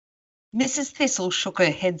Mrs. Thistle shook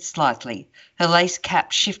her head slightly, her lace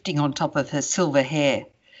cap shifting on top of her silver hair.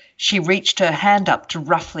 She reached her hand up to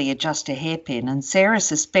roughly adjust a hairpin, and Sarah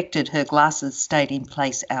suspected her glasses stayed in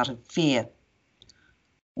place out of fear.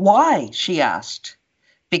 "Why?" she asked.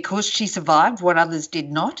 "Because she survived what others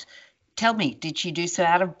did not? Tell me, did she do so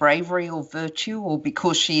out of bravery or virtue, or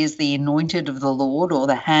because she is the anointed of the Lord or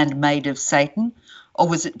the handmaid of Satan, or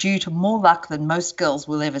was it due to more luck than most girls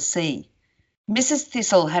will ever see?" Mrs.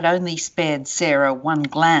 Thistle had only spared Sarah one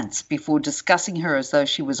glance before discussing her as though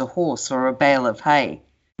she was a horse or a bale of hay.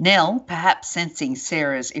 Nell, perhaps sensing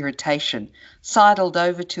Sarah's irritation, sidled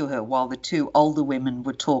over to her while the two older women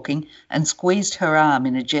were talking and squeezed her arm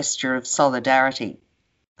in a gesture of solidarity.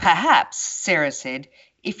 "Perhaps," Sarah said,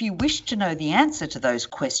 "if you wish to know the answer to those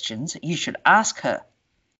questions, you should ask her."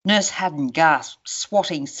 Nurse Haddon gasped,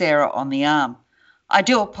 swatting Sarah on the arm. "I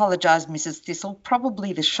do apologise, Mrs. Thistle,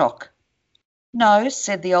 probably the shock." "No,"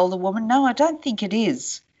 said the older woman, "no, I don't think it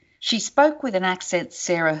is." She spoke with an accent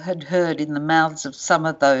Sarah had heard in the mouths of some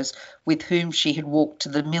of those with whom she had walked to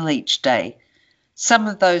the mill each day, some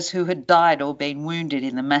of those who had died or been wounded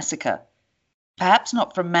in the massacre. Perhaps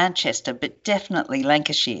not from Manchester, but definitely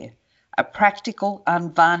Lancashire. A practical,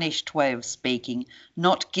 unvarnished way of speaking,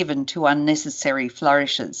 not given to unnecessary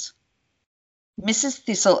flourishes. Mrs.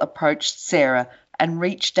 Thistle approached Sarah and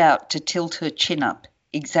reached out to tilt her chin up,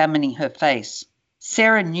 examining her face.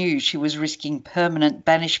 Sarah knew she was risking permanent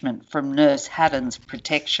banishment from Nurse Haddon's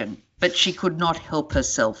protection, but she could not help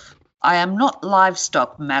herself. "I am not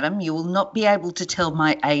livestock, madam. You will not be able to tell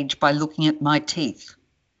my age by looking at my teeth."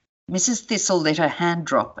 Mrs. Thistle let her hand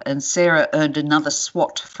drop, and Sarah earned another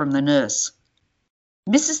swat from the nurse.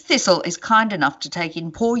 "Mrs. Thistle is kind enough to take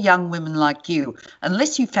in poor young women like you.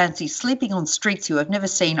 Unless you fancy sleeping on streets you have never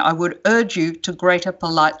seen, I would urge you to greater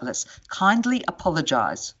politeness. Kindly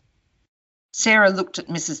apologise." Sarah looked at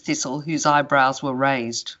Mrs. Thistle, whose eyebrows were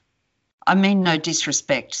raised. "I mean no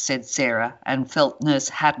disrespect," said Sarah, and felt Nurse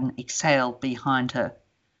Haddon exhale behind her.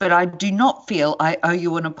 "But I do not feel I owe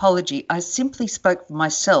you an apology. I simply spoke for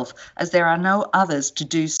myself, as there are no others to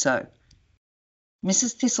do so."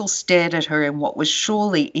 Mrs. Thistle stared at her in what was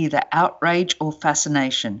surely either outrage or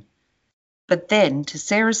fascination. But then, to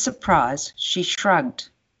Sarah's surprise, she shrugged.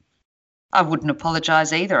 "I wouldn't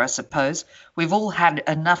apologise either, I suppose. We've all had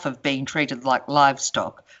enough of being treated like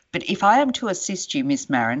livestock. But if I am to assist you, Miss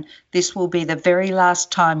Marin, this will be the very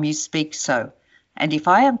last time you speak so. And if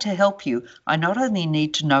I am to help you, I not only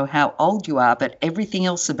need to know how old you are, but everything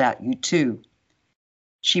else about you too."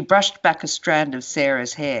 She brushed back a strand of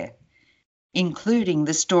Sarah's hair. "Including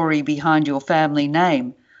the story behind your family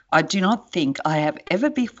name. I do not think I have ever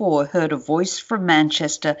before heard a voice from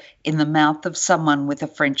Manchester in the mouth of someone with a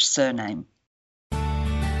French surname."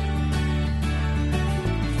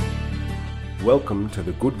 Welcome to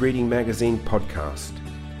the Good Reading Magazine podcast.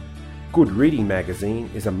 Good Reading Magazine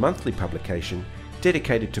is a monthly publication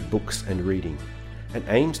dedicated to books and reading, and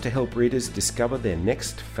aims to help readers discover their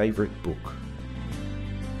next favourite book.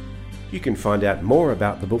 You can find out more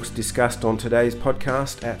about the books discussed on today's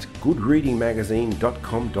podcast at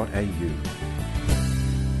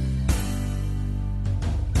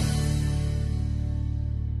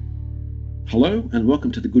goodreadingmagazine.com.au. Hello and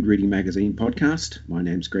welcome to the Good Reading Magazine podcast. My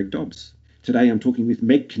name's Greg Dobbs. Today I'm talking with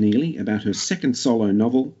Meg Keneally about her second solo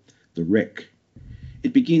novel, The Wreck.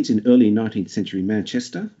 It begins in early 19th century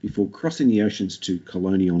Manchester before crossing the oceans to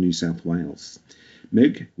colonial New South Wales.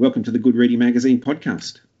 Meg, welcome to the Good Reading Magazine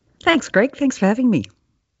podcast. Thanks, Greg. Thanks for having me.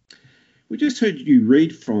 We just heard you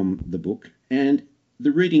read from the book, and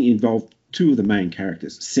the reading involved two of the main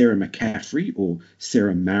characters, Sarah McCaffrey, or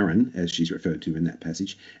Sarah Marin, as she's referred to in that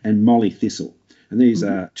passage, and Molly Thistle. And these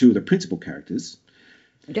are two of the principal characters.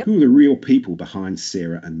 Yep. Who are the real people behind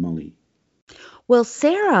Sarah and Molly? Well,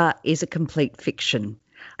 Sarah is a complete fiction,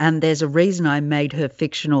 and there's a reason I made her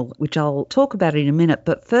fictional, which I'll talk about in a minute.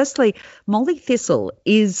 But firstly, Molly Thistle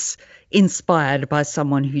is inspired by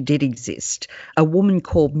someone who did exist, a woman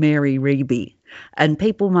called Mary Reeby. And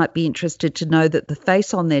people might be interested to know that the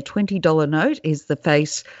face on their $20 note is the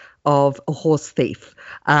face of a horse thief.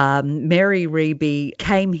 Mary Reeby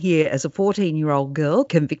came here as a 14-year-old girl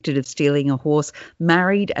convicted of stealing a horse,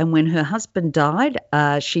 married, and when her husband died,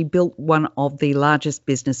 she built one of the largest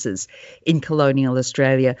businesses in colonial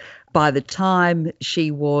Australia. By the time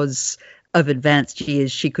she was of advanced years,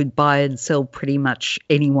 she could buy and sell pretty much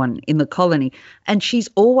anyone in the colony. And she's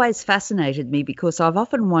always fascinated me because I've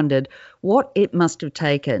often wondered what it must have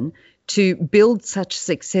taken to build such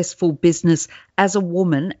successful business as a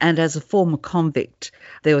woman and as a former convict.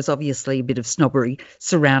 There was obviously a bit of snobbery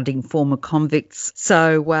surrounding former convicts.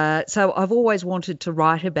 So I've always wanted to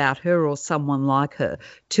write about her or someone like her,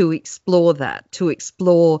 to explore that, to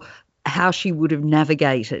explore how she would have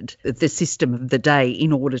navigated the system of the day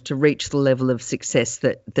in order to reach the level of success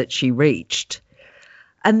that she reached.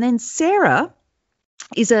 And then Sarah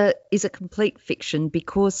is a complete fiction,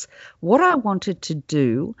 because what I wanted to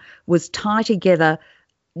do was tie together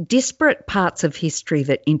disparate parts of history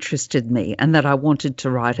that interested me and that I wanted to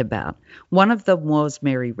write about. One of them was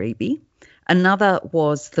Mary Reeby, another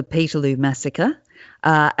was the Peterloo Massacre,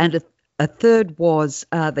 and a third was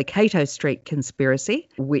the Cato Street Conspiracy,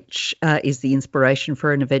 which is the inspiration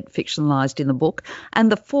for an event fictionalised in the book.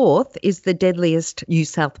 And the fourth is the deadliest New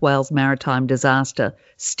South Wales maritime disaster,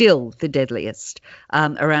 still the deadliest.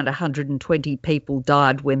 Around 120 people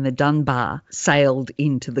died when the Dunbar sailed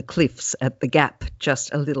into the cliffs at the Gap,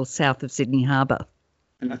 just a little south of Sydney Harbour.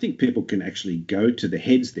 And I think people can actually go to the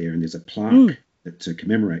heads there, and there's a plaque that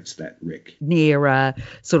commemorates that wreck. Near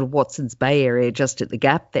sort of Watson's Bay area, just at the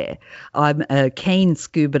Gap there. I'm a keen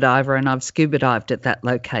scuba diver, and I've scuba dived at that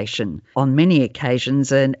location on many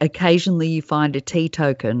occasions, and occasionally you find a tea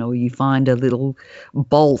token, or you find a little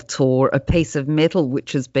bolt or a piece of metal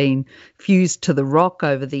which has been fused to the rock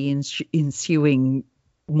over the ensuing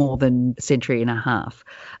more than a century and a half.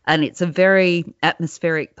 And it's a very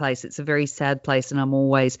atmospheric place. It's a very sad place, and I'm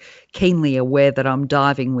always keenly aware that I'm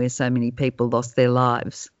diving where so many people lost their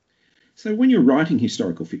lives. So when you're writing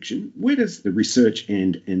historical fiction, where does the research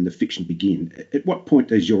and the fiction begin? At what point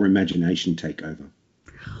does your imagination take over?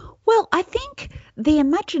 Well, I think the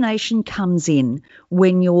imagination comes in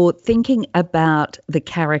when you're thinking about the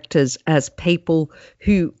characters as people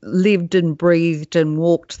who lived and breathed and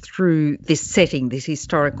walked through this setting, this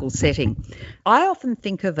historical setting. I often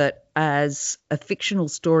think of it as a fictional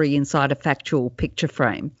story inside a factual picture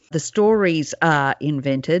frame. The stories are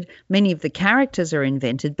invented, many of the characters are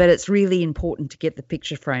invented, but it's really important to get the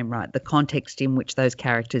picture frame right, the context in which those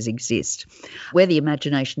characters exist. Where the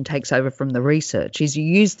imagination takes over from the research is you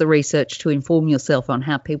use the research to inform yourself on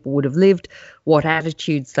how people would have lived, what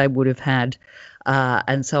attitudes they would have had,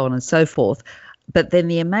 and so on and so forth. But then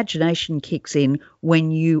the imagination kicks in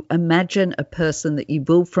when you imagine a person that you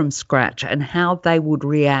build from scratch and how they would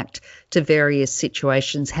react to various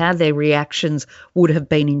situations, how their reactions would have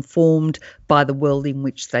been informed by the world in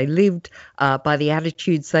which they lived, by the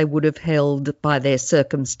attitudes they would have held, by their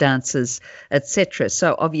circumstances, etc.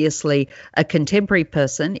 So obviously a contemporary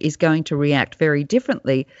person is going to react very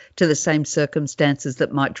differently to the same circumstances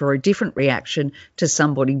that might draw a different reaction to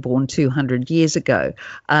somebody born 200 years ago.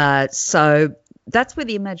 So that's where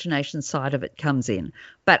the imagination side of it comes in.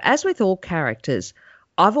 But as with all characters,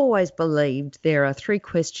 I've always believed there are three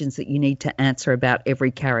questions that you need to answer about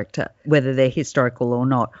every character, whether they're historical or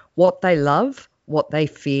not: what they love, what they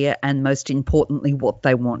fear, and most importantly, what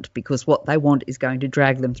they want, because what they want is going to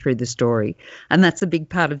drag them through the story. And that's a big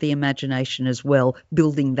part of the imagination as well,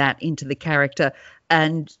 building that into the character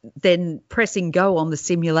and then pressing go on the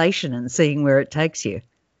simulation and seeing where it takes you.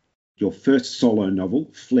 Your first solo novel,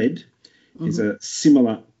 Fled, is a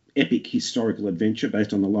similar epic historical adventure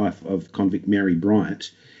based on the life of convict Mary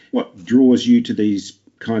Bryant. What draws you to these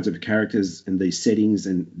kinds of characters and these settings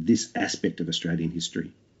and this aspect of Australian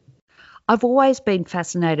history? I've always been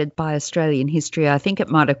fascinated by Australian history. I think it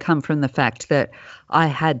might have come from the fact that I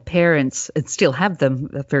had parents, and still have them,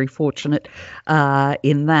 very fortunate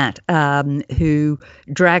in that, who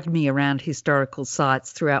dragged me around historical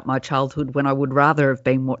sites throughout my childhood when I would rather have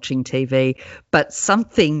been watching TV, but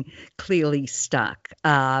something clearly stuck.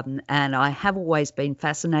 And I have always been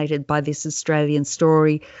fascinated by this Australian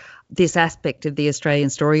story, this aspect of the Australian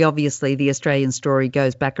story. Obviously, the Australian story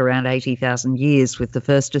goes back around 80,000 years with the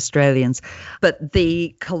first Australians, but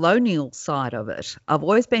the colonial side of it, I've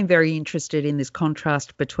always been very interested in this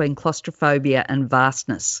contrast between claustrophobia and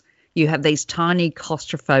vastness. You have these tiny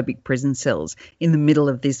claustrophobic prison cells in the middle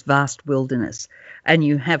of this vast wilderness, and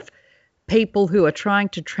you have people who are trying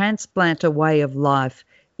to transplant a way of life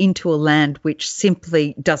into a land which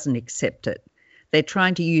simply doesn't accept it. They're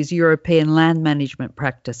trying to use European land management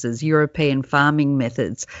practices, European farming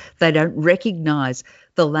methods. They don't recognise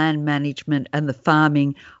the land management and the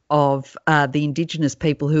farming of the Indigenous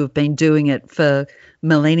people who have been doing it for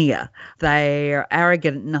millennia. They are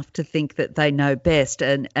arrogant enough to think that they know best,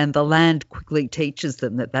 and the land quickly teaches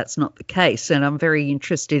them that that's not the case. And I'm very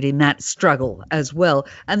interested in that struggle as well.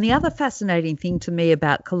 And the other fascinating thing to me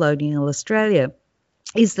about colonial Australia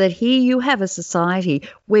is that here you have a society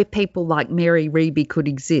where people like Mary Reeby could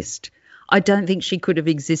exist. I don't think she could have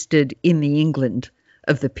existed in the England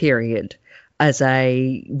of the period as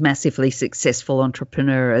a massively successful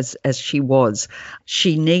entrepreneur as she was.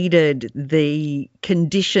 She needed the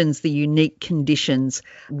conditions, the unique conditions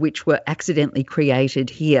which were accidentally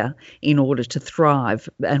created here in order to thrive.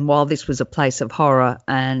 And while this was a place of horror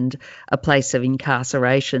and a place of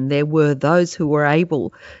incarceration, there were those who were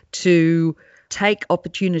able to take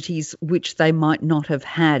opportunities which they might not have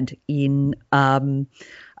had in England.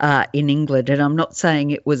 And I'm not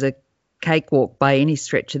saying it was a cakewalk by any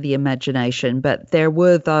stretch of the imagination, but there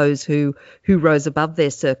were those who rose above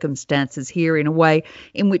their circumstances here in a way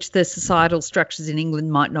in which the societal structures in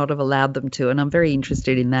England might not have allowed them to, and I'm very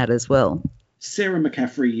interested in that as well. Sarah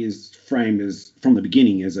McCaffrey is framed as, from the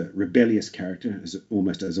beginning, as a rebellious character,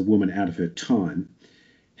 almost as a woman out of her time.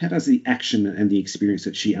 How does the action and the experience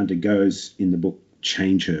that she undergoes in the book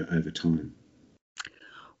change her over time?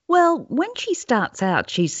 Well, when she starts out,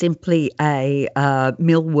 she's simply a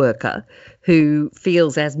mill worker who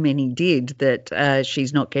feels, as many did, that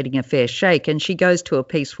she's not getting a fair shake, and she goes to a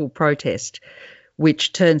peaceful protest,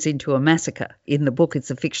 which turns into a massacre. In the book,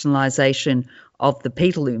 it's a fictionalisation of the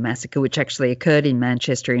Peterloo massacre, which actually occurred in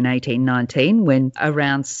Manchester in 1819, when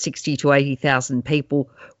around 60 to 80,000 people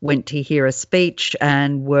went to hear a speech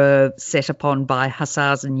and were set upon by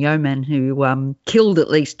hussars and yeomen who killed at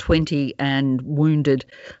least 20 and wounded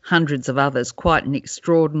hundreds of others. Quite an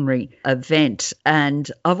extraordinary event.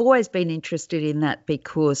 And I've always been interested in that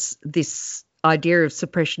because this idea of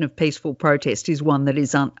suppression of peaceful protest is one that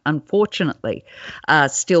is unfortunately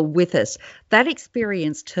still with us. That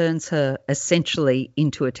experience turns her essentially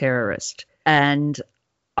into a terrorist. And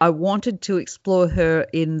I wanted to explore her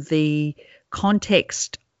in the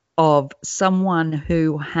context of someone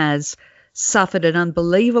who has suffered an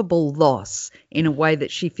unbelievable loss in a way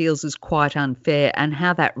that she feels is quite unfair, and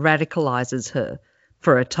how that radicalises her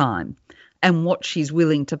for a time, and what she's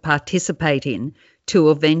willing to participate in to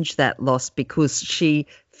avenge that loss because she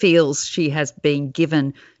feels she has been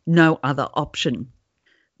given no other option.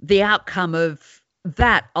 The outcome of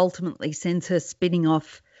that ultimately sends her spinning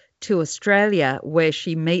off to Australia, where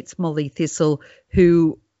she meets Molly Thistle,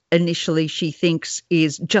 who initially she thinks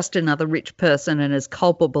is just another rich person and as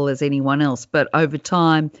culpable as anyone else. But over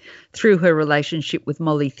time, through her relationship with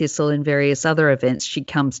Molly Thistle and various other events, she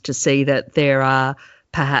comes to see that there are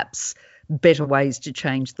perhaps better ways to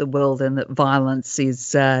change the world, and that violence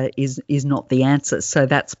is not the answer. So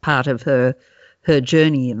that's part of her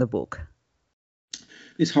journey in the book.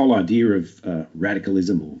 This whole idea of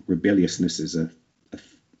radicalism or rebelliousness is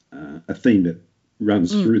a theme that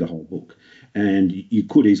runs through the whole book, and you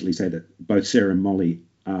could easily say that both Sarah and Molly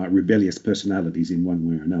are rebellious personalities in one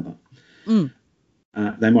way or another.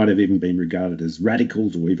 They might have even been regarded as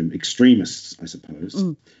radicals or even extremists, I suppose.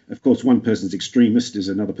 Of course, one person's extremist is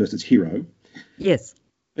another person's hero. Yes.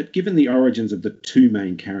 But given the origins of the two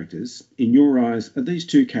main characters, in your eyes, are these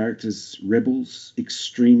two characters rebels,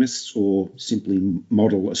 extremists, or simply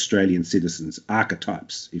model Australian citizens,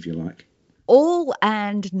 archetypes, if you like? All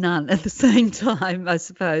and none at the same time, I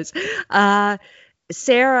suppose.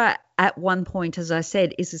 Sarah, at one point, as I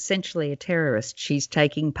said, is essentially a terrorist. She's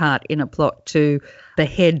taking part in a plot to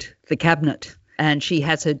behead the cabinet, and she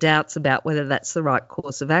has her doubts about whether that's the right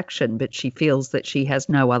course of action, but she feels that she has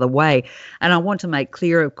no other way. And I want to make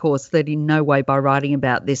clear, of course, that in no way by writing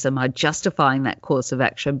about this am I justifying that course of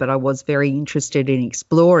action, but I was very interested in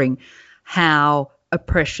exploring how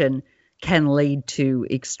oppression can lead to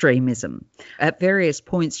extremism. At various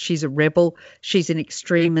points, she's a rebel, she's an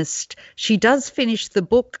extremist. She does finish the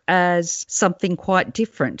book as something quite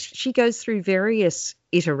different. She goes through various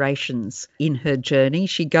iterations in her journey.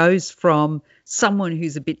 She goes from someone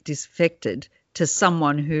who's a bit disaffected to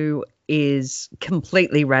someone who is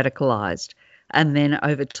completely radicalised, and then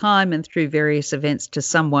over time and through various events to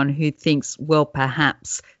someone who thinks, well,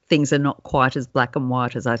 perhaps things are not quite as black and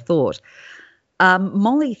white as I thought.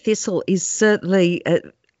 Molly Thistle is certainly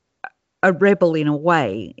a rebel in a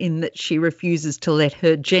way, in that she refuses to let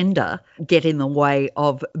her gender get in the way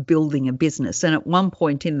of building a business. And at one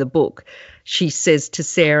point in the book, she says to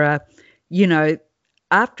Sarah, you know,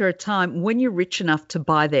 after a time, when you're rich enough to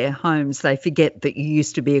buy their homes, they forget that you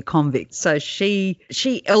used to be a convict. So she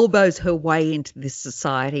elbows her way into this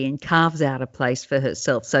society and carves out a place for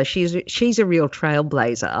herself. So she's a real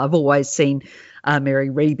trailblazer. I've always seen Mary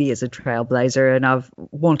Reeby as a trailblazer, and I've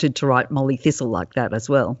wanted to write Molly Thistle like that as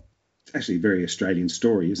well. It's actually a very Australian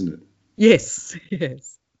story, isn't it? Yes,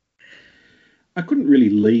 yes. I couldn't really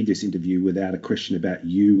leave this interview without a question about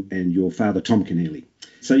you and your father, Tom Keneally.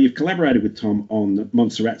 So you've collaborated with Tom on the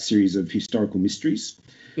Montserrat series of historical mysteries.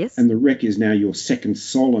 Yes. And The Wreck is now your second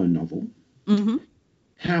solo novel. Mm-hmm.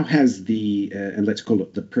 How has the, and let's call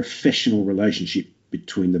it the professional relationship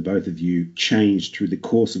between the both of you changed through the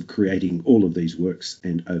course of creating all of these works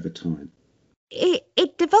and over time?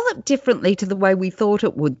 It developed differently to the way we thought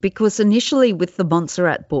it would, because initially with the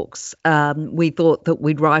Montserrat books, we thought that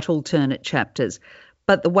we'd write alternate chapters.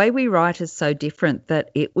 But the way we write is so different that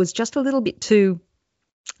it was just a little bit too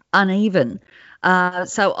uneven.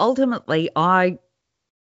 So ultimately, I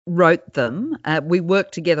wrote them. We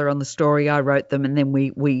worked together on the story. I wrote them, and then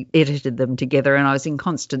we edited them together. And I was in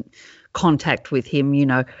constant contact with him,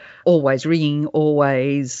 always ringing,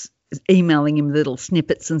 always emailing him little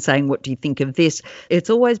snippets and saying, what do you think of this? It's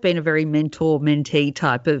always been a very mentor-mentee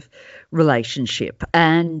type of relationship.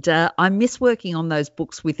 And I miss working on those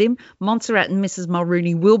books with him. Montserrat and Mrs.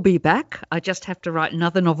 Mulrooney will be back. I just have to write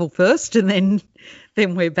another novel first, and then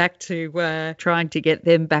we're back to trying to get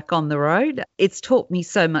them back on the road. It's taught me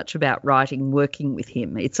so much about writing, working with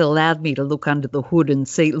him. It's allowed me to look under the hood and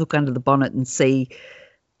look under the bonnet and see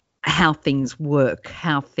how things work,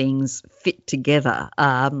 how things fit together,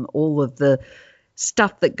 all of the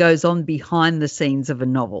stuff that goes on behind the scenes of a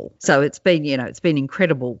novel. So it's been an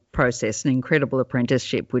incredible process, an incredible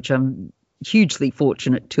apprenticeship, which I'm hugely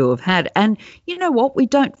fortunate to have had. And you know what? We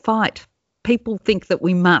don't fight. People think that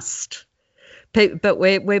we must. But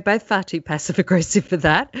we're both far too passive aggressive for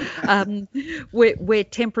that. We're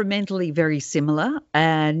temperamentally very similar,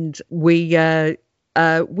 and we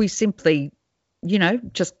simply,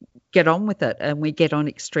 just get on with it, and we get on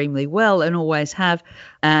extremely well and always have.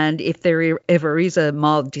 And if there ever is a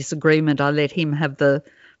mild disagreement, I let him have the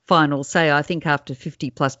final say. I think after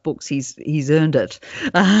 50 plus books, he's earned it.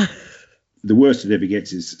 The worst it ever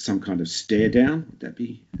gets is some kind of stare down. Would that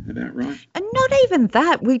be about right? And not even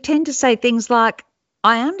that. We tend to say things like,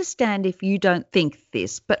 I understand if you don't think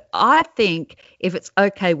this, but I think if it's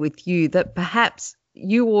okay with you that perhaps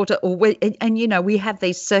you ought to, we have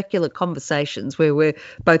these circular conversations where we're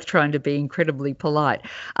both trying to be incredibly polite,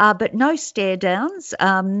 but no stare downs,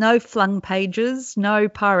 no flung pages, no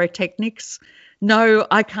pyrotechnics, no,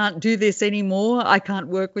 I can't do this anymore, I can't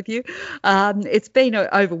work with you. It's been an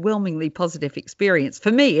overwhelmingly positive experience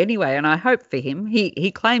for me anyway, and I hope for him.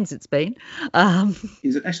 He claims it's been.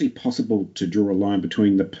 Is it actually possible to draw a line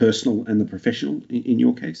between the personal and the professional in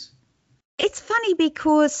your case? It's funny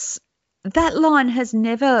because that line has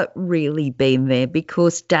never really been there,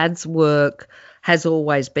 because Dad's work has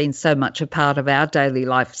always been so much a part of our daily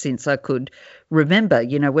life since I could remember.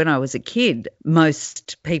 When I was a kid,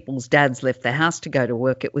 most people's dads left the house to go to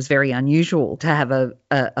work. It was very unusual to have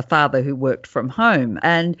a father who worked from home.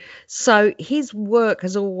 And so his work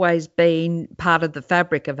has always been part of the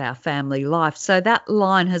fabric of our family life. So that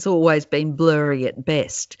line has always been blurry at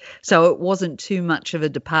best. So it wasn't too much of a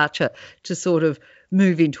departure to sort of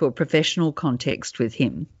move into a professional context with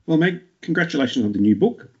him. Well, Meg, congratulations on the new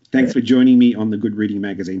book. Thanks for joining me on the Good Reading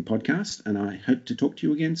Magazine podcast, and I hope to talk to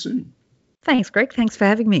you again soon. Thanks, Greg. Thanks for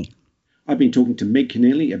having me. I've been talking to Meg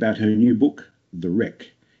Keneally about her new book, The Wreck.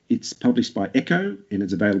 It's published by Echo and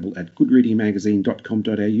is available at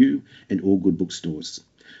goodreadingmagazine.com.au and all good bookstores.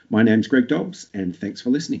 My name's Greg Dobbs, and thanks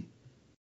for listening.